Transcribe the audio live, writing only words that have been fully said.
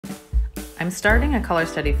I'm starting a color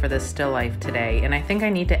study for this still life today, and I think I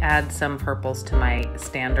need to add some purples to my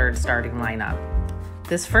standard starting lineup.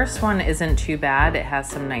 This first one isn't too bad, it has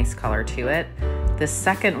some nice color to it. The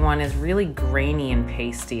second one is really grainy and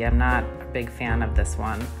pasty. I'm not a big fan of this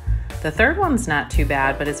one. The third one's not too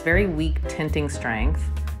bad, but it's very weak tinting strength.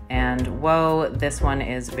 And whoa, this one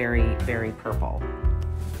is very, very purple.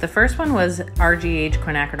 The first one was RGH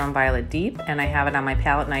Quinacridone Violet Deep, and I have it on my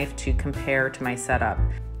palette knife to compare to my setup.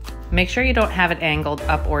 Make sure you don't have it angled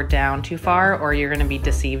up or down too far, or you're going to be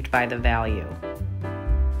deceived by the value.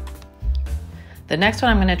 The next one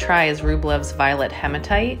I'm going to try is Rublev's Violet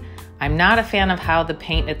Hematite. I'm not a fan of how the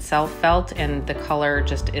paint itself felt, and the color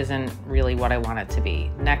just isn't really what I want it to be.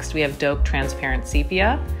 Next we have Doke Transparent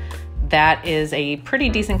Sepia. That is a pretty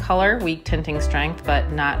decent color, weak tinting strength,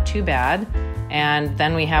 but not too bad. And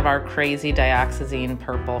then we have our crazy Dioxazine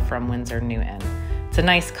Purple from Winsor Newton. It's a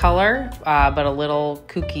nice color, but a little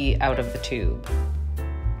kooky out of the tube.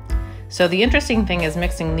 So the interesting thing is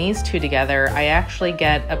mixing these two together, I actually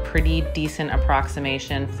get a pretty decent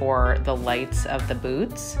approximation for the lights of the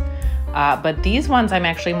boots. But these ones I'm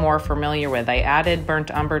actually more familiar with. I added Burnt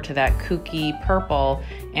Umber to that kooky purple,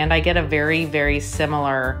 and I get a very, very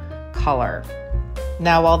similar color.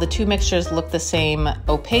 Now, while the two mixtures look the same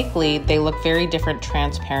opaquely, they look very different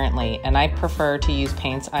transparently, and I prefer to use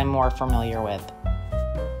paints I'm more familiar with.